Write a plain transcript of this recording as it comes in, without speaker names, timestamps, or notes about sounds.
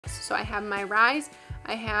spots. So I have my rise,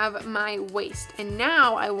 I have my waist, and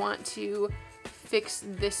now I want to fix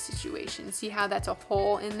this situation. See how that's a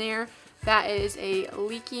hole in there? That is a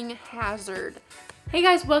leaking hazard. Hey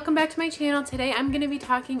guys, welcome back to my channel. Today I'm going to be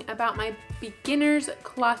talking about my beginner's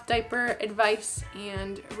cloth diaper advice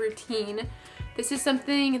and routine. This is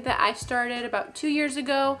something that I started about 2 years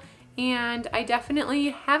ago, and I definitely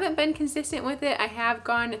haven't been consistent with it. I have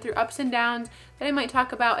gone through ups and downs that I might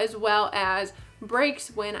talk about, as well as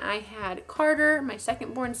breaks when I had Carter, my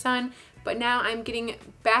second born son, but now I'm getting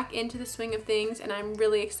back into the swing of things and I'm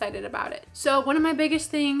really excited about it. So one of my biggest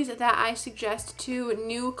things that I suggest to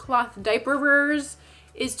new cloth diaperers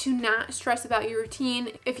is to not stress about your routine.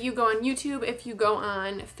 If you go on YouTube, if you go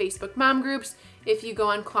on Facebook mom groups, if you go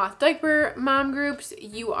on cloth diaper mom groups,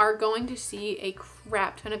 you are going to see a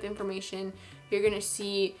crap ton of information. You're gonna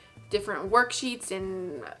see different worksheets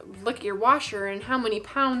and look at your washer and how many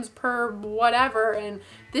pounds per whatever, and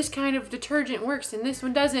this kind of detergent works and this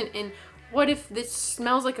one doesn't, and what if this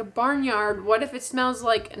smells like a barnyard? What if it smells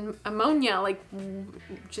like ammonia? Like,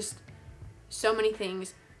 just so many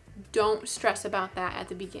things. Don't stress about that at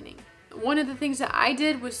the beginning. One of the things that I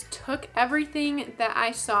did was took everything that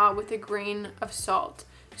I saw with a grain of salt.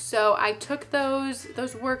 So I took those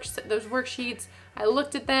worksheets, I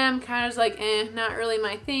looked at them, kind of was like, not really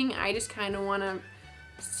my thing. I just kind of want to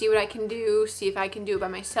see what I can do, see if I can do it by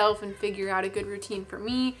myself and figure out a good routine for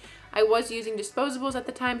me. I was using disposables at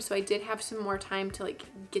the time, so I did have some more time to like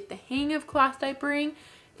get the hang of cloth diapering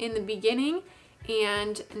in the beginning.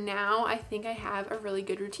 And now I think I have a really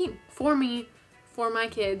good routine for me, for my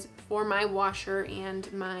kids, for my washer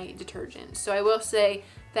and my detergent. So I will say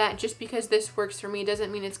that just because this works for me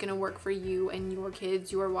doesn't mean it's gonna work for you and your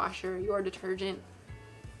kids, your washer, your detergent.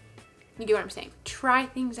 You get what I'm saying? Try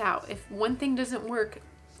things out. If one thing doesn't work,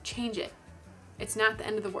 change it. It's not the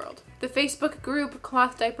end of the world. The Facebook group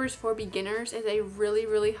Cloth Diapers for Beginners is a really,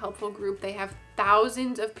 really helpful group. They have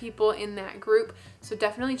thousands of people in that group, so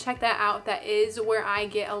definitely check that out. That is where I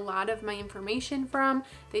get a lot of my information from.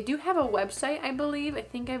 They do have a website, I believe. I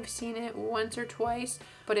think I've seen it once or twice,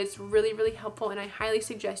 but it's really, really helpful, and I highly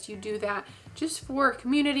suggest you do that just for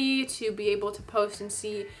community, to be able to post and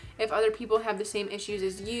see if other people have the same issues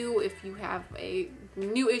as you, if you have a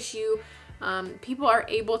new issue. People are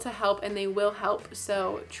able to help and they will help,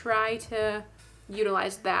 so try to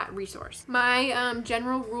utilize that resource. My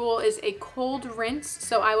general rule is a cold rinse,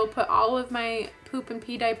 so I will put all of my poop and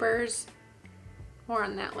pee diapers, more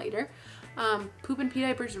on that later, poop and pee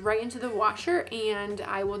diapers right into the washer, and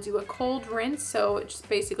I will do a cold rinse, so it's just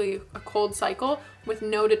basically a cold cycle with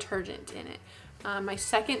no detergent in it. My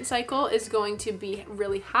second cycle is going to be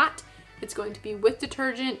really hot. It's going to be with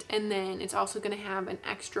detergent, and then it's also going to have an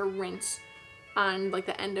extra rinse on like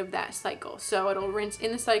the end of that cycle. So it'll rinse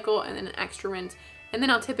in the cycle and then an extra rinse, and then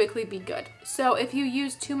I'll typically be good. So if you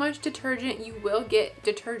use too much detergent, you will get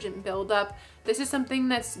detergent buildup. This is something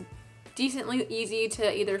that's decently easy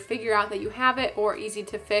to either figure out that you have it or easy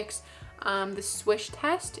to fix. The Swish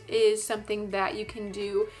test is something that you can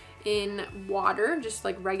do in water, just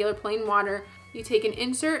like regular plain water. You take an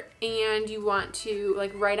insert and you want to,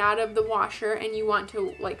 like, right out of the washer, and you want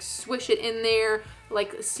to like swish it in there,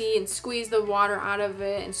 like see and squeeze the water out of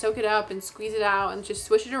it and soak it up and squeeze it out and just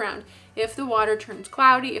swish it around. If the water turns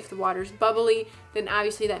cloudy, if the water's bubbly, then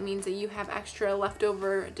obviously that means that you have extra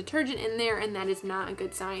leftover detergent in there, and that is not a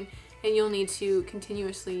good sign, and you'll need to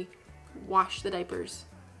continuously wash the diapers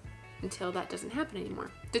until that doesn't happen anymore.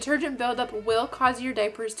 Detergent buildup will cause your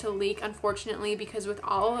diapers to leak, unfortunately, because with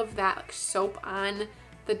all of that like soap on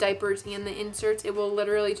the diapers and the inserts, it will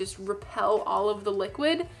literally just repel all of the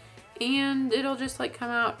liquid, and it'll just like come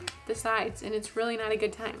out the sides, and it's really not a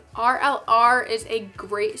good time. RLR is a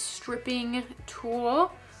great stripping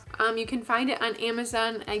tool. You can find it on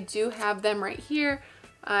Amazon. I do have them right here.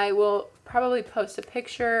 I will probably post a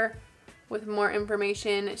picture with more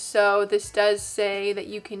information. So this does say that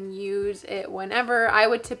you can use it whenever. I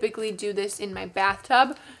would typically do this in my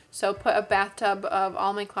bathtub. So put a bathtub of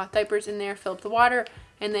all my cloth diapers in there, fill up the water,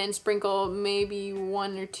 and then sprinkle maybe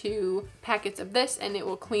 1 or 2 packets of this, and it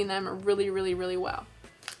will clean them really, really, really well.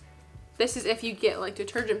 This is if you get like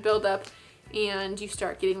detergent buildup and you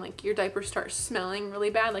start getting like your diapers start smelling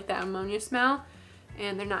really bad, like that ammonia smell,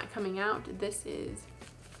 and they're not coming out. This is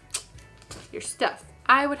your stuff.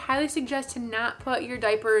 I would highly suggest to not put your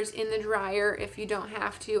diapers in the dryer if you don't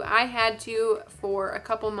have to. I had to for a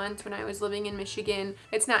couple months when I was living in Michigan.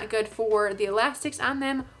 It's not good for the elastics on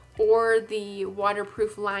them or the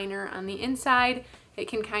waterproof liner on the inside. It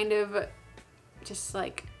can kind of just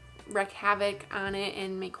like wreak havoc on it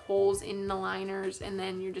and make holes in the liners, and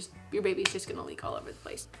then your baby's just gonna leak all over the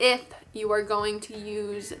place. If you are going to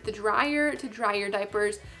use the dryer to dry your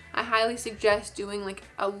diapers, I highly suggest doing like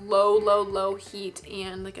a low heat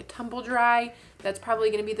and like a tumble dry. That's probably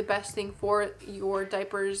going to be the best thing for your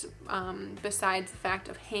diapers, besides the fact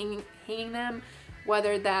of hanging them,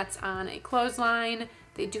 whether that's on a clothesline.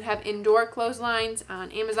 They do have indoor clotheslines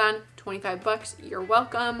on Amazon, 25 bucks, you're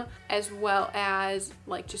welcome, as well as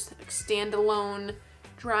like just like standalone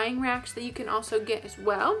drying racks that you can also get as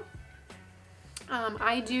well.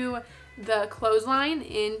 I do the clothesline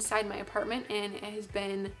inside my apartment, and it has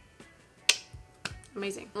been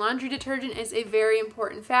amazing. Laundry detergent is a very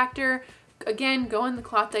important factor. Again, go on the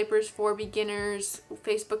Cloth Diapers for Beginners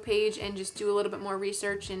Facebook page and just do a little bit more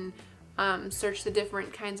research and search the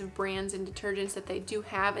different kinds of brands and detergents that they do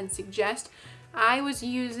have and suggest. I was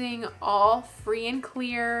using all free and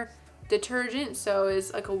clear detergent, so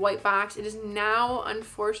it's like a white box. It is now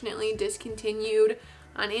unfortunately discontinued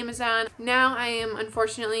on Amazon. Now I am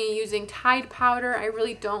unfortunately using Tide powder. I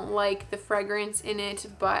really don't like the fragrance in it,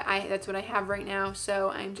 but that's what I have right now, so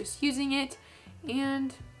I'm just using it,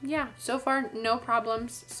 and yeah, so far no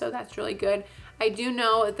problems, so that's really good. I do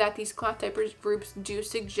know that these Cloth Diapers groups do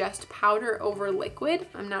suggest powder over liquid.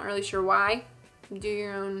 I'm not really sure why. Do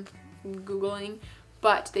your own Googling.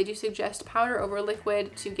 But they do suggest powder over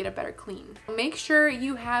liquid to get a better clean. Make sure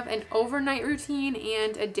you have an overnight routine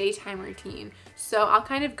and a daytime routine. So I'll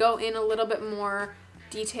kind of go in a little bit more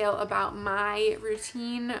detail about my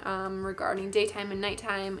routine regarding daytime and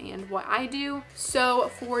nighttime and what I do. So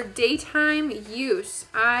for daytime use,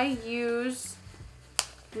 I use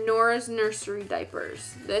Nora's Nursery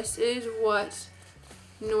diapers. This is what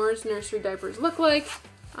Nora's Nursery diapers look like.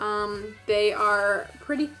 They are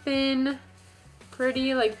pretty thin,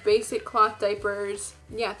 pretty like basic cloth diapers.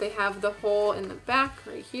 Yeah, they have the hole in the back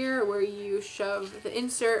right here where you shove the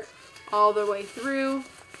insert all the way through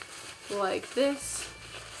like this,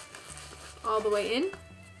 all the way in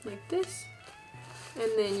like this,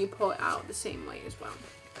 and then you pull it out the same way as well.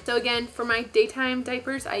 So again, for my daytime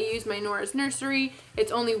diapers, I use my Nora's Nursery.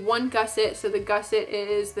 It's only one gusset, so the gusset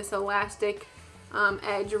is this elastic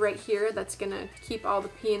edge right here that's gonna keep all the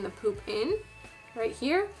pee and the poop in right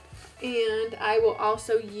here. And I will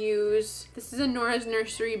also use, this is a Nora's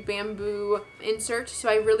Nursery bamboo insert, so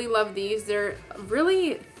I really love these. They're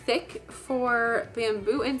really thick for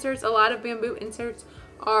bamboo inserts. A lot of bamboo inserts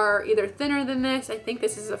are either thinner than this. I think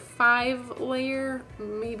this is a 5-layer,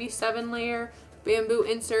 maybe 7-layer bamboo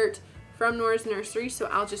insert from Nora's Nursery, so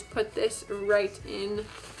I'll just put this right in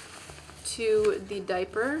to the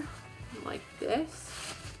diaper like this.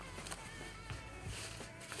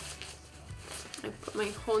 I put my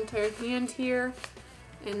whole entire hand here,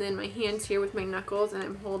 and then my hands here with my knuckles, and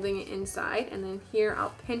I'm holding it inside, and then here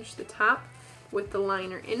I'll pinch the top with the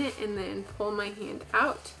liner in it, and then pull my hand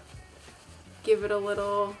out, give it a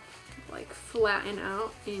little like flatten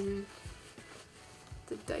out in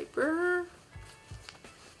the diaper,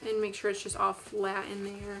 and make sure it's just all flat in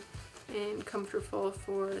there and comfortable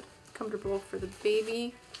for the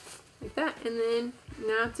baby like that. And then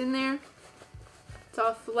now it's in there, it's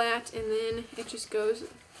all flat, and then it just goes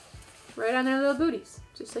right on their little booties,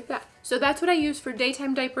 just like that. So that's what I use for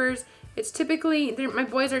daytime diapers. It's typically, my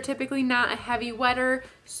boys are typically not a heavy wetter,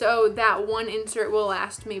 so that one insert will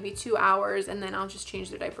last maybe 2 hours, and then I'll just change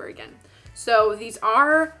the diaper again. So these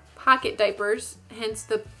are pocket diapers, hence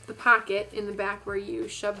the pocket in the back where you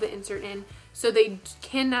shove the insert in. So they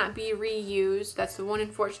cannot be reused. That's the one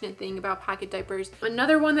unfortunate thing about pocket diapers.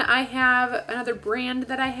 Another one that I have, another brand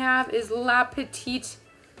that I have is La Petite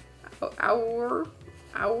Hours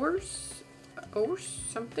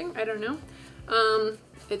something, I don't know.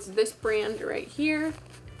 It's this brand right here.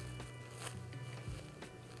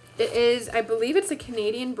 It is, I believe it's a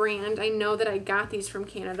Canadian brand. I know that I got these from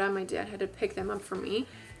Canada. My dad had to pick them up for me.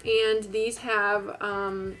 And these have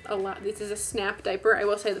a lot. This is a snap diaper. I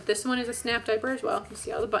will say that this one is a snap diaper as well. You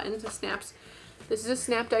see all the buttons, the snaps. This is a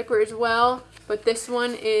snap diaper as well, but this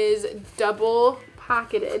one is double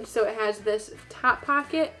pocketed. So it has this top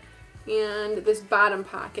pocket and this bottom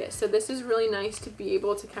pocket. So this is really nice to be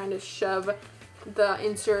able to kind of shove the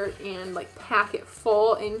insert and like pack it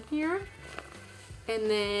full in here. And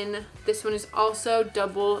then this one is also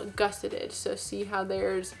double gusseted. So see how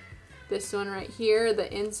there's this one right here,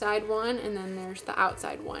 the inside one, and then there's the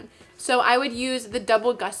outside one. So I would use the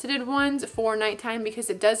double gusseted ones for nighttime because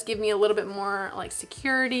it does give me a little bit more like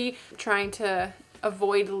security, trying to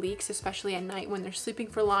avoid leaks, especially at night when they're sleeping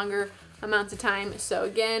for longer amounts of time. So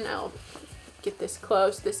again, I'll get this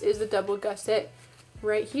close. This is the double gusset,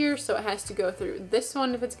 right here, so it has to go through this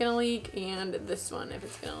one if it's gonna leak and this one if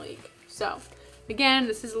it's gonna leak. So again,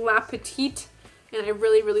 this is La Petite, and I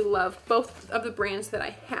really, really love both of the brands that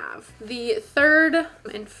I have. The third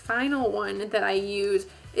and final one that I use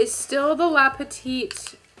is still the La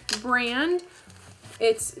Petite brand.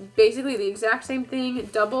 It's basically the exact same thing,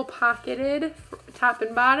 double pocketed top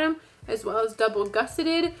and bottom, as well as double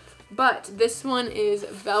gusseted, but this one is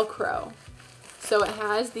Velcro. So it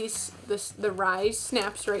has the rise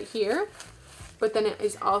snaps right here, but then it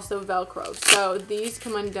is also Velcro. So these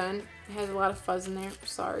come undone. It has a lot of fuzz in there,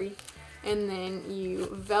 sorry. And then you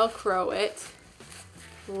Velcro it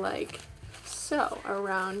like so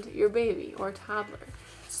around your baby or toddler.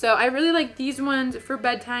 So I really like these ones for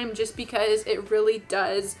bedtime just because it really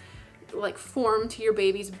does like form to your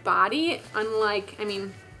baby's body. Unlike, I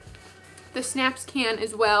mean, the snaps can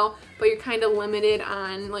as well, but you're kind of limited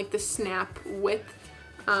on like the snap width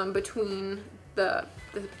between the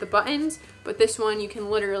buttons. But this one you can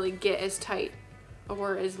literally get as tight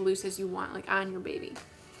or as loose as you want, like on your baby.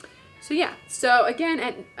 So yeah, so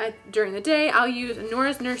again, during the day, I'll use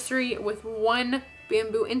Nora's Nursery with one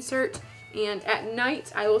bamboo insert, and at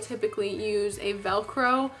night, I will typically use a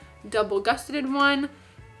Velcro double gusseted one,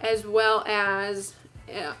 as well as,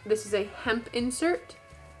 this is a hemp insert.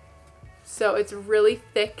 So it's really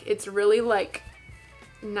thick, it's really like,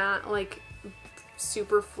 not like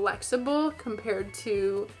super flexible compared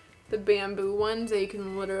to the bamboo ones that you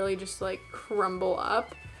can literally just like crumble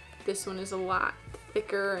up. This one is a lot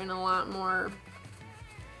thicker and a lot more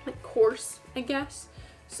like coarse, I guess.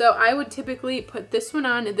 So I would typically put this one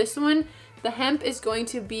on. This one, the hemp, is going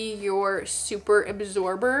to be your super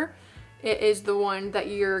absorber. It is the one that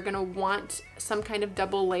you're gonna want some kind of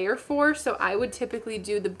double layer for. So I would typically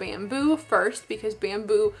do the bamboo first because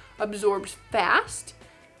bamboo absorbs fast,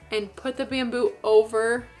 and put the bamboo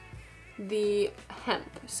over the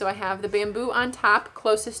hemp. So I have the bamboo on top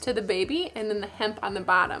closest to the baby, and then the hemp on the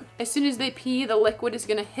bottom. As soon as they pee, the liquid is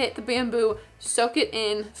gonna hit the bamboo, soak it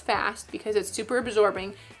in fast because it's super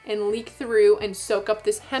absorbing, and leak through and soak up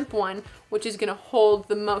this hemp one, which is gonna hold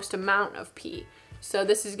the most amount of pee. So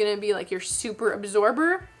this is gonna be like your super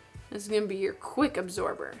absorber. This is gonna be your quick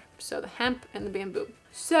absorber. So the hemp and the bamboo.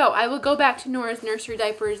 So I will go back to Nora's Nursery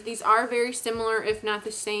diapers. These are very similar, if not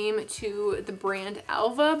the same, to the brand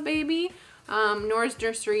Elva Baby. Nora's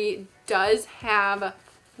Nursery does have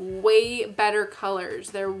way better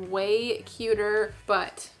colors. They're way cuter,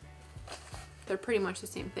 but they're pretty much the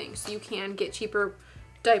same thing. So you can get cheaper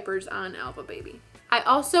diapers on Elva Baby. I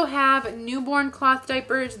also have newborn cloth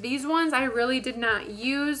diapers. These ones I really did not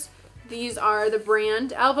use. These are the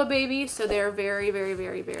brand Elva Baby, so they're very, very,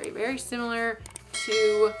 very, very, very similar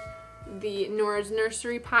to the Nora's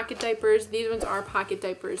Nursery pocket diapers. These ones are pocket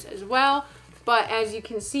diapers as well, but as you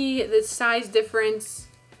can see, the size difference,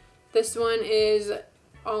 this one is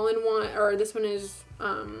all-in-one, or this one is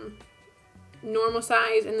normal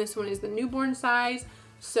size, and this one is the newborn size,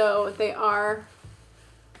 so they are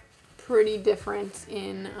pretty different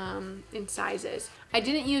in sizes. I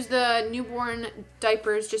didn't use the newborn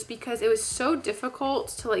diapers just because it was so difficult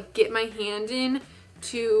to like get my hand in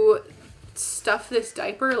to stuff this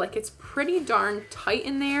diaper. Like, it's pretty darn tight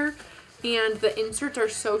in there, and the inserts are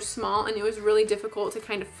so small, and it was really difficult to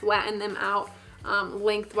kind of flatten them out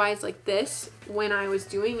lengthwise like this when I was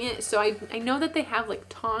doing it. So I know that they have like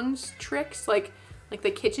tongs tricks, like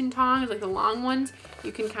the kitchen tongs, like the long ones.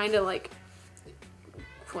 You can kind of like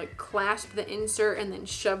clasp the insert and then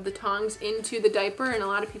shove the tongs into the diaper, and a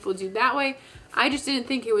lot of people do that way. I just didn't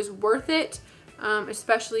think it was worth it,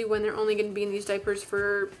 especially when they're only going to be in these diapers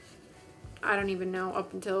for, I don't even know,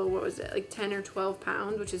 up until, what was it, like 10 or 12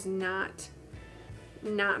 pounds, which is not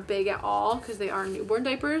big at all because they are newborn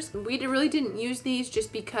diapers. We really didn't use these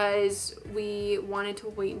just because we wanted to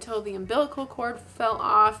wait until the umbilical cord fell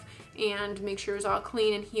off and make sure it was all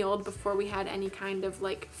clean and healed before we had any kind of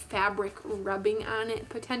like fabric rubbing on it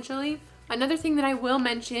potentially. Another thing that I will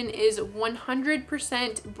mention is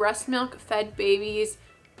 100% breast milk fed babies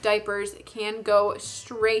diapers can go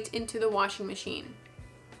straight into the washing machine.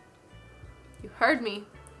 You heard me.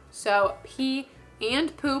 So pee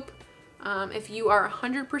and poop, if you are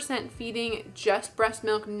 100% feeding just breast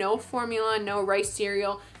milk, no formula, no rice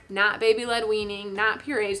cereal, not baby-led weaning, not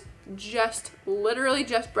purees, just literally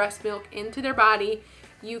just breast milk into their body,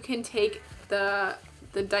 you can take the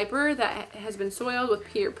diaper that has been soiled with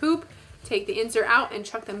pee or poop, take the insert out, and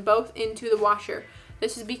chuck them both into the washer.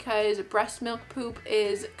 This is because breast milk poop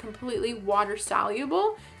is completely water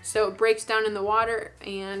soluble, so it breaks down in the water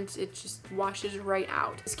and it just washes right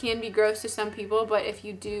out. This can be gross to some people, but if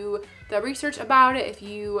you do the research about it, if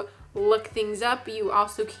you look things up. You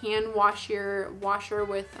also can wash your washer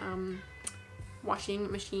with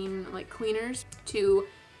washing machine like cleaners to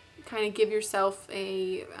kind of give yourself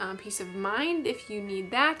a peace of mind if you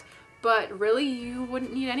need that. But really you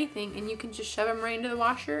wouldn't need anything, and you can just shove them right into the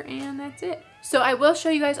washer and that's it. So I will show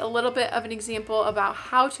you guys a little bit of an example about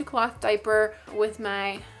how to cloth diaper with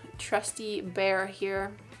my trusty bear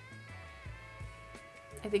here.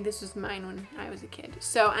 I think this was mine when I was a kid.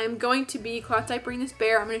 So I'm going to be cloth diapering this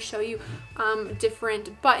bear. I'm going to show you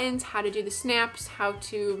different buttons, how to do the snaps, how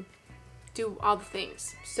to do all the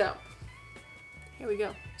things. So here we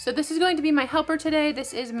go. So this is going to be my helper today.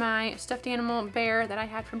 This is my stuffed animal bear that I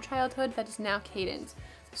had from childhood that is now Caden's.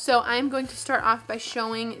 So I'm going to start off by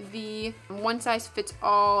showing the one size fits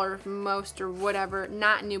all or most or whatever,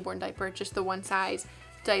 not newborn diaper, just the one size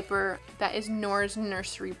diaper that is Nora's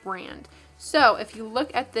Nursery brand. So if you look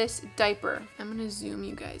at this diaper, I'm gonna zoom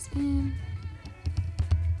you guys in.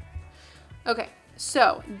 Okay,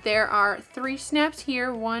 so there are 3 snaps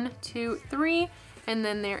here, 1, 2, 3. And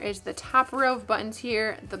then there is the top row of buttons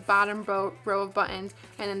here, the bottom row of buttons,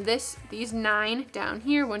 and then these 9 down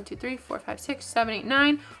here, 1, 2, 3, 4, 5, 6, 7, 8,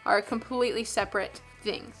 9 are completely separate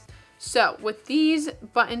things. So with these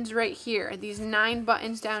buttons right here, these 9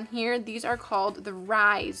 buttons down here, these are called the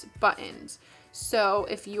rise buttons. So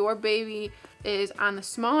if your baby is on the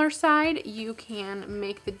smaller side, you can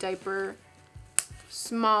make the diaper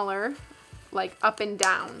smaller, like up and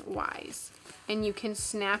down wise. And you can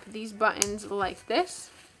snap these buttons like this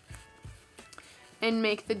and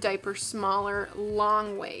make the diaper smaller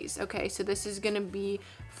long ways. Okay, so this is gonna be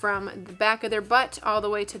from the back of their butt all the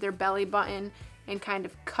way to their belly button and kind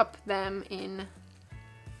of cup them in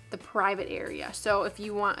the private area. So if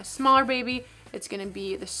you want a smaller baby, it's gonna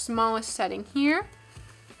be the smallest setting here.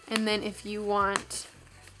 And then if you want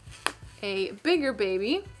a bigger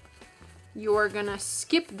baby, you're gonna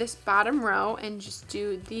skip this bottom row and just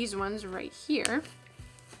do these ones right here.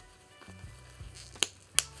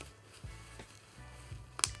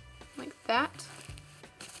 Like that.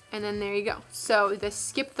 And then there you go. So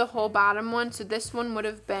skip the whole bottom one. So this one would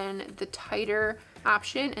have been the tighter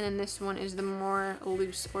option, and then this one is the more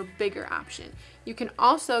loose or bigger option. You can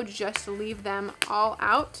also just leave them all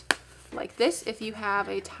out like this. If you have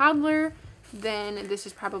a toddler, then this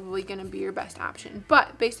is probably going to be your best option.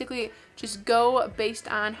 But basically, just go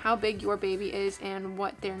based on how big your baby is and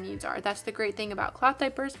what their needs are. That's the great thing about cloth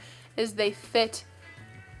diapers, is they fit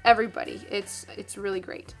everybody. It's really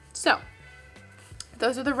great. So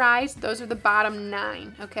those are the rise, those are the bottom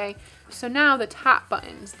 9, okay? So now the top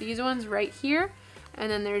buttons, these ones right here,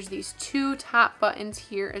 and then there's these 2 top buttons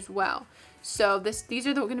here as well. So these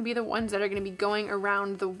are going to be the ones that are going to be going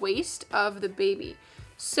around the waist of the baby.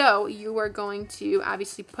 So you are going to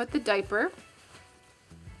obviously put the diaper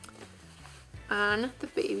on the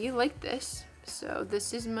baby like this. So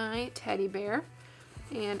this is my teddy bear,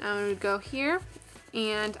 and I'm going to go here,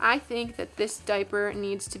 and I think that this diaper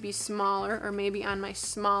needs to be smaller, or maybe on my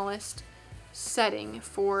smallest setting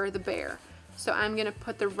for the bear. So I'm going to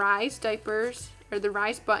put the rise diapers, or the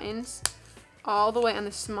rise buttons, all the way on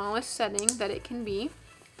the smallest setting that it can be,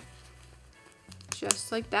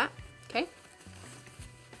 just like that, okay?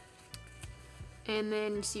 And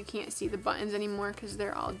then, so you can't see the buttons anymore because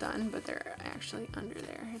they're all done, but they're actually under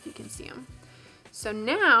there if you can see them. So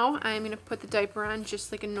now I'm going to put the diaper on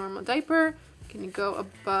just like a normal diaper. I'm going to go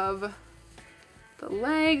above the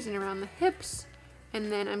legs and around the hips,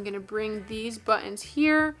 and then I'm going to bring these buttons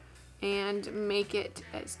here and make it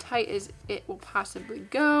as tight as it will possibly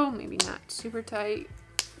go. Maybe not super tight,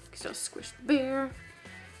 still squish the bear.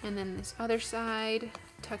 And then this other side,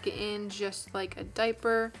 tuck it in just like a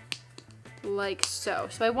diaper, like so.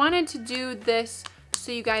 So I wanted to do this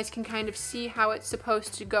so you guys can kind of see how it's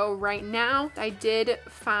supposed to go right now. I did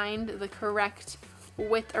find the correct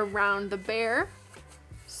width around the bear,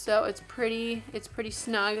 so it's pretty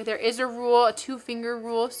snug. There is a rule, a 2-finger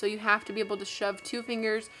rule, so you have to be able to shove 2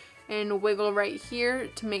 fingers and wiggle right here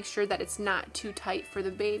to make sure that it's not too tight for the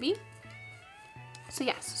baby. So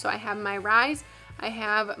yes, so I have my rise, I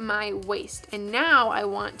have my waist, and now I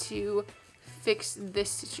want to fix this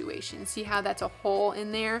situation. See how that's a hole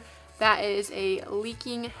in there? That is a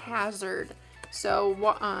leaking hazard. So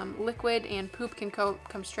liquid and poop can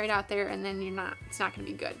come straight out there, and then it's not gonna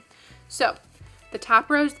be good. So the top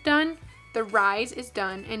row's done, the rise is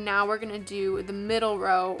done, and now we're gonna do the middle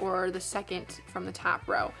row, or the second from the top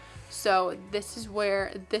row. So this is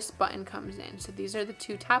where this button comes in. So these are the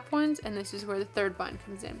 2 top ones, and this is where the 3rd button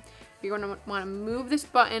comes in. You're going to want to move this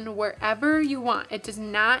button wherever you want. It does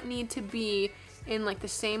not need to be in like the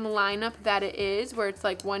same lineup that it is, where it's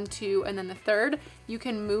like 1, 2, and then the third, you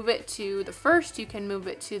can move it to the first, you can move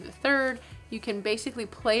it to the third. You can basically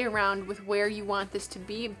play around with where you want this to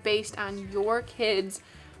be based on your kid's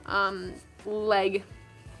leg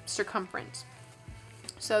circumference.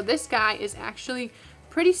 So this guy is actually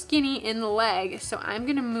pretty skinny in the leg, so I'm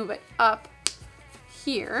gonna move it up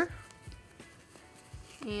here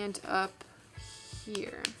and up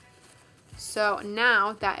here. So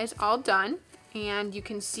now that is all done, and you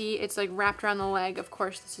can see it's like wrapped around the leg. Of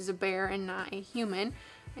course, this is a bear and not a human,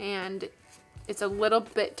 and it's a little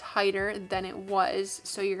bit tighter than it was,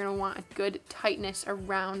 so you're gonna want a good tightness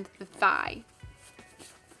around the thigh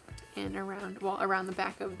and around, well, around the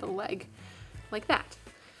back of the leg, like that.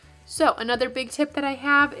 So another big tip that I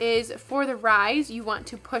have is for the rise, you want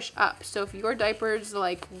to push up. So if your diaper's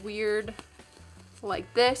like weird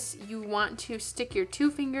like this, you want to stick your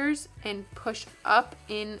 2 fingers and push up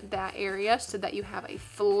in that area so that you have a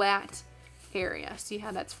flat area. See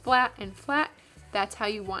how that's flat and flat? That's how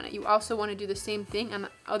you want it. You also want to do the same thing on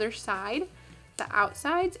the other side, the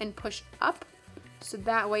outsides, and push up, so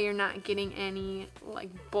that way you're not getting any like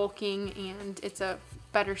bulking, and it's a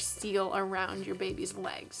better seal around your baby's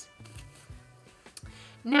legs.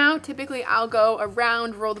 Now, typically I'll go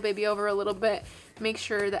around, roll the baby over a little bit, make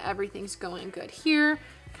sure that everything's going good here,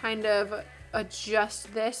 kind of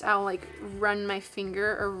adjust this. I'll like run my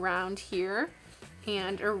finger around here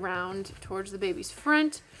and around towards the baby's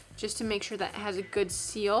front, just to make sure that it has a good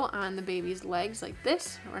seal on the baby's legs like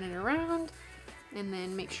this. Run it around, and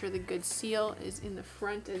then make sure the good seal is in the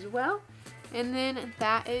front as well. And then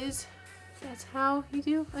that's how you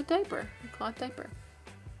do a diaper, a cloth diaper.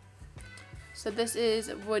 So this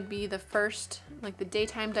would be the first, like the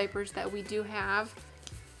daytime diapers that we do have.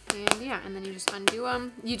 And yeah, and then you just undo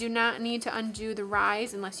them. You do not need to undo the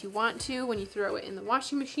rise unless you want to when you throw it in the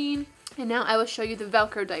washing machine. And now I will show you the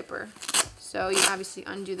Velcro diaper. So you obviously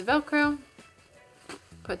undo the Velcro,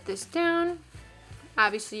 put this down.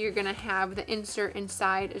 Obviously you're gonna have the insert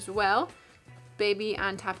inside as well. Baby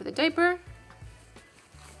on top of the diaper,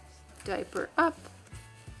 diaper up,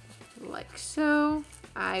 like so.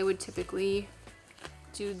 I would typically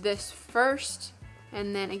do this first,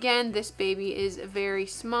 and then again, this baby is very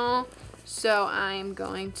small, so I'm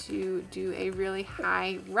going to do a really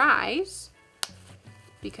high rise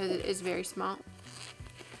because it is very small.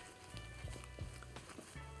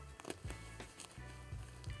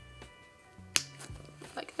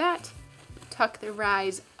 Like that. Tuck the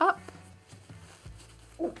rise up.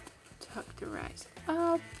 Tuck the rise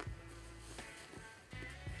up.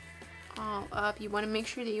 All up. You want to make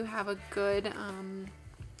sure that you have a good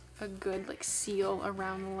like seal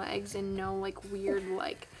around the legs and no like weird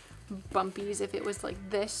like bumpies. If it was like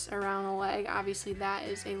this around the leg, obviously that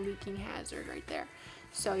is a leaking hazard right there.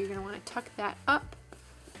 So you're gonna want to tuck that up,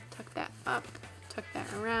 tuck that up, tuck that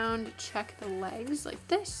around, check the legs like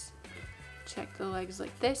this, check the legs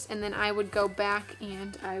like this, and then I would go back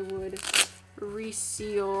and I would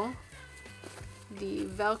reseal the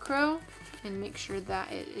Velcro and make sure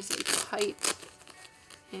that it is a tight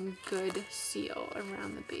and good seal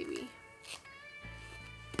around the baby.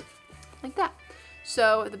 Like that.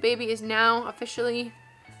 So the baby is now officially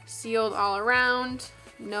sealed all around.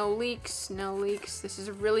 No leaks, no leaks. This is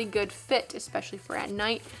a really good fit, especially for at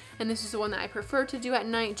night. And this is the one that I prefer to do at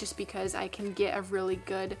night just because I can get a really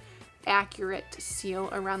good, accurate seal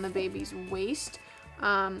around the baby's waist.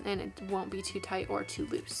 And it won't be too tight or too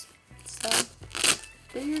loose. So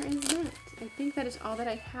there is that. I think that is all that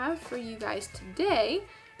I have for you guys today,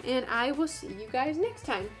 and I will see you guys next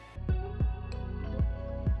time.